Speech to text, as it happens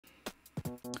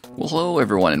Well, hello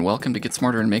everyone, and welcome to Get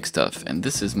Smarter and Make Stuff. And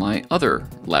this is my other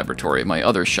laboratory, my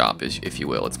other shop, if you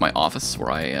will. It's my office where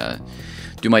I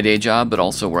do my day job, but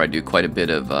also where I do quite a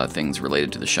bit of things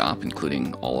related to the shop,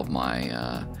 including all of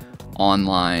my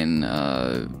online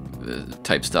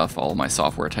type stuff, all of my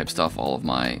software type stuff, all of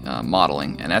my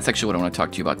modeling. And that's actually what I want to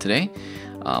talk to you about today.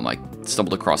 I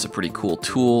stumbled across a pretty cool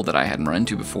tool that I hadn't run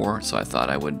into before, so I thought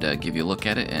I would give you a look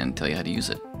at it and tell you how to use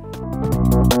it.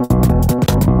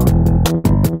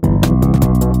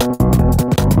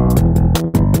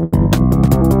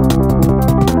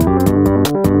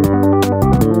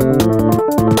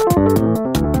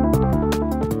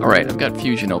 Alright, I've got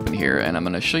Fusion open here, and I'm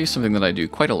going to show you something that I do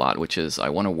quite a lot, which is I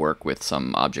want to work with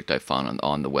some object I found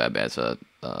on the web as a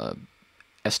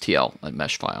STL, a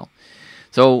mesh file.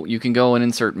 So you can go and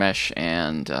insert mesh,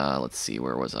 and let's see,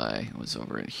 where was I? I was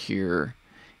over in here,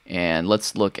 and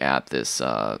let's look at this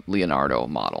Leonardo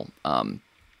model.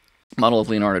 Model of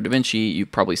Leonardo da Vinci.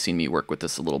 You've probably seen me work with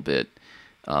this a little bit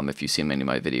if you've seen many of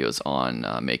my videos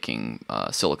on making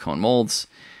silicone molds.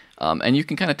 And you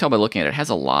can kind of tell by looking at it, it has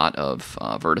a lot of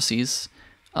vertices,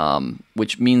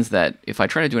 which means that if I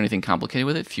try to do anything complicated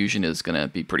with it, Fusion is going to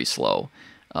be pretty slow.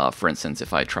 For instance,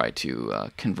 if I try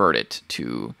to convert it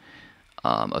to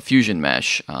a Fusion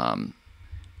mesh,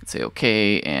 let's say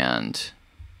OK, and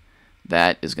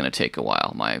that is going to take a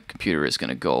while. My computer is going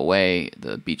to go away,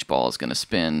 the beach ball is going to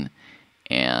spin,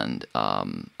 and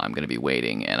I'm going to be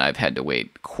waiting. And I've had to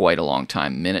wait quite a long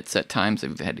time, minutes at times.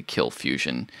 I've had to kill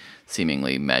Fusion.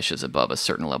 Seemingly meshes above a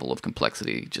certain level of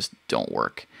complexity just don't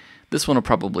work. This one will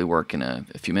probably work in a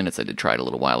few minutes. I did try it a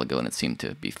little while ago and it seemed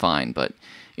to be fine, but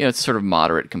you know, it's a sort of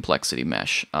moderate complexity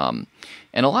mesh. And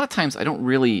a lot of times I don't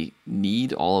really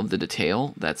need all of the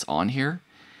detail that's on here.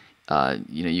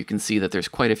 You know, you can see that there's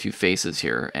quite a few faces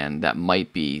here, and that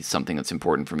might be something that's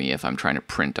important for me if I'm trying to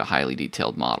print a highly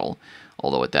detailed model.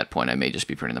 Although at that point I may just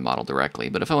be printing the model directly.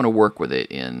 But if I want to work with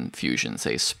it in Fusion,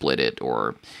 say split it,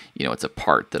 or you know, it's a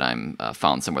part that I'm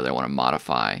found somewhere that I want to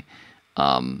modify,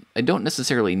 I don't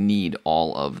necessarily need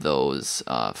all of those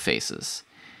faces.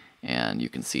 And you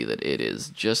can see that it is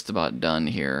just about done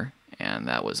here. And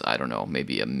that was, I don't know,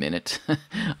 maybe a minute,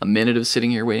 a minute of sitting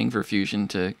here waiting for Fusion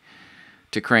to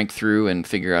crank through and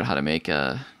figure out how to make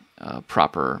a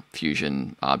proper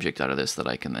Fusion object out of this that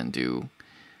I can then do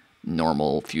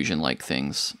normal Fusion-like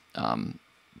things.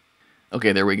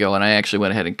 Okay, there we go, and I actually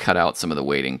went ahead and cut out some of the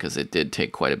waiting because it did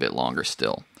take quite a bit longer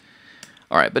still.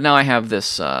 All right, but now I have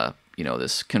this, you know,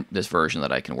 this version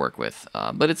that I can work with,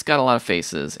 but it's got a lot of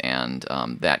faces, and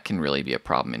that can really be a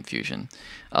problem in Fusion.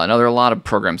 Now there are a lot of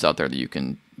programs out there that you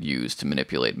can use to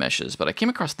manipulate meshes, but I came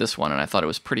across this one and I thought it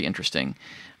was pretty interesting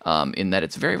in that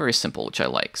it's very, very simple, which I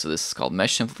like. So this is called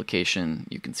Mesh Simplification.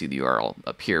 You can see the URL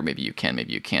up here. Maybe you can,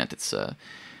 maybe you can't. It's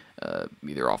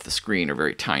either off the screen or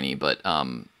very tiny, but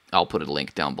I'll put a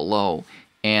link down below.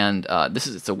 And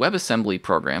it's a WebAssembly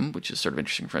program, which is sort of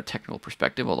interesting from a technical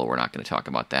perspective, although we're not going to talk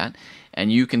about that.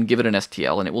 And you can give it an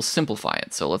STL, and it will simplify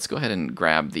it. So let's go ahead and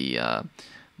grab the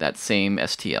that same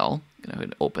STL. Go ahead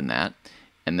and open that.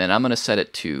 And then I'm going to set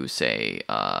it to, say,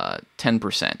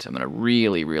 10%. I'm going to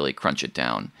really, really crunch it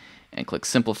down and click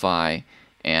Simplify,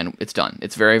 and it's done.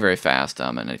 It's very, very fast.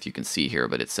 And if you can see here,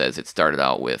 but it says it started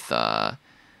out with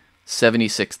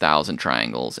 76,000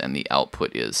 triangles, and the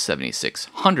output is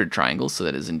 7,600 triangles, so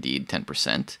that is indeed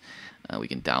 10%. We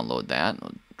can download that.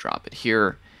 I'll drop it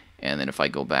here. And then if I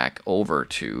go back over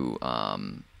to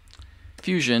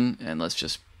Fusion, and let's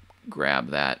just grab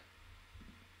that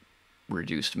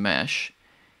reduced mesh,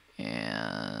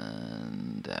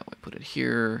 and that way put it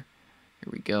here.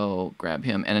 Here we go. Grab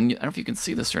him. And I don't know if you can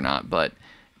see this or not, but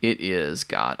it is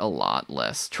got a lot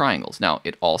less triangles. Now,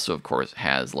 it also, of course,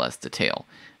 has less detail.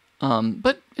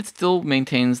 But it still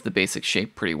maintains the basic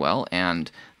shape pretty well,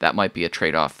 and that might be a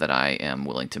trade-off that I am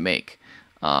willing to make.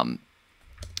 And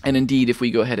indeed, if we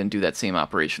go ahead and do that same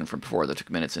operation from before that took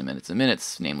minutes and minutes and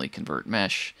minutes, namely convert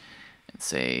mesh, and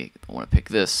say, I want to pick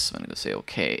this, I'm going to say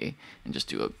OK, and just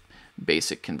do a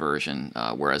basic conversion,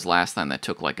 whereas last time that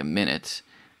took like a minute,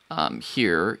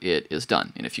 here it is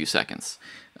done in a few seconds.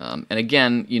 And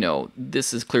again, you know,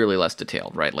 this is clearly less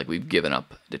detailed, right? Like we've given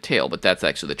up detail, but that's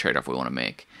actually the trade-off we want to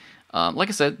make. Like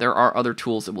I said, there are other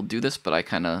tools that will do this, but I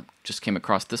kind of just came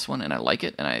across this one and I like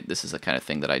it, and this is the kind of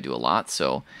thing that I do a lot,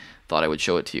 so thought I would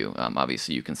show it to you.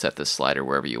 Obviously, you can set this slider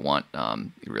wherever you want.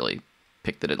 You really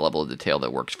pick the level of detail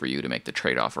that works for you to make the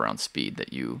trade-off around speed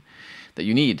that you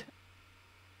need.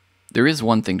 There is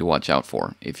one thing to watch out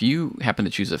for. If you happen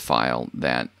to choose a file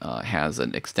that has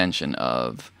an extension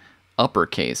of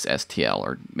uppercase STL,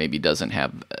 or maybe doesn't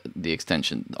have the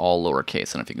extension all lowercase,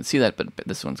 I don't know if you can see that, but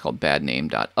this one's called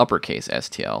badname.uppercase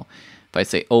STL. If I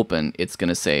say open, it's going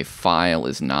to say file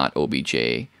is not obj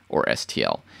or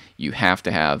STL. You have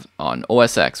to have on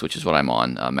OS X, which is what I'm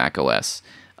on, Mac OS,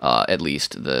 at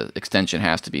least, the extension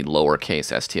has to be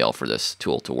lowercase STL for this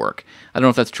tool to work. I don't know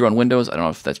if that's true on Windows, I don't know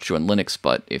if that's true on Linux,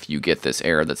 but if you get this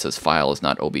error that says file is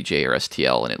not OBJ or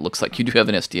STL, and it looks like you do have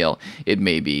an STL, it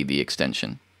may be the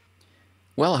extension.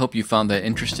 Well, I hope you found that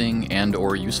interesting and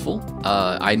or useful.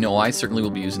 I know I certainly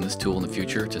will be using this tool in the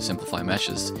future to simplify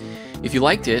meshes. If you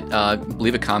liked it,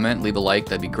 leave a comment, leave a like,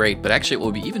 that'd be great. But actually what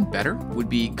would be even better would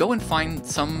be go and find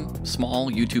some small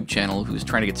YouTube channel who's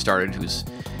trying to get started, who's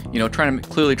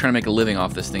clearly trying to make a living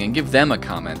off this thing, and give them a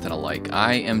comment and a like.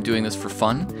 I am doing this for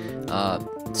fun.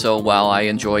 So while I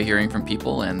enjoy hearing from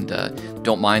people and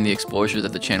don't mind the exposure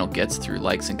that the channel gets through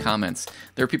likes and comments,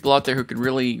 there are people out there who could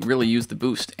really use the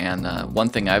boost. And one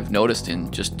thing I've noticed in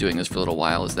just doing this for a little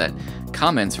while is that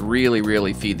comments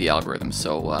really feed the algorithm.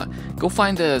 So go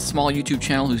find a small YouTube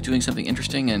channel who's doing something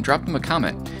interesting and drop them a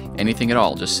comment. Anything at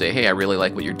all. Just say, hey, I really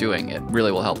like what you're doing. It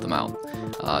really will help them out.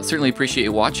 Certainly appreciate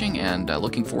you watching, and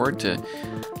looking forward to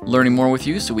learning more with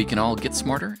you so we can all get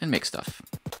smarter and make stuff.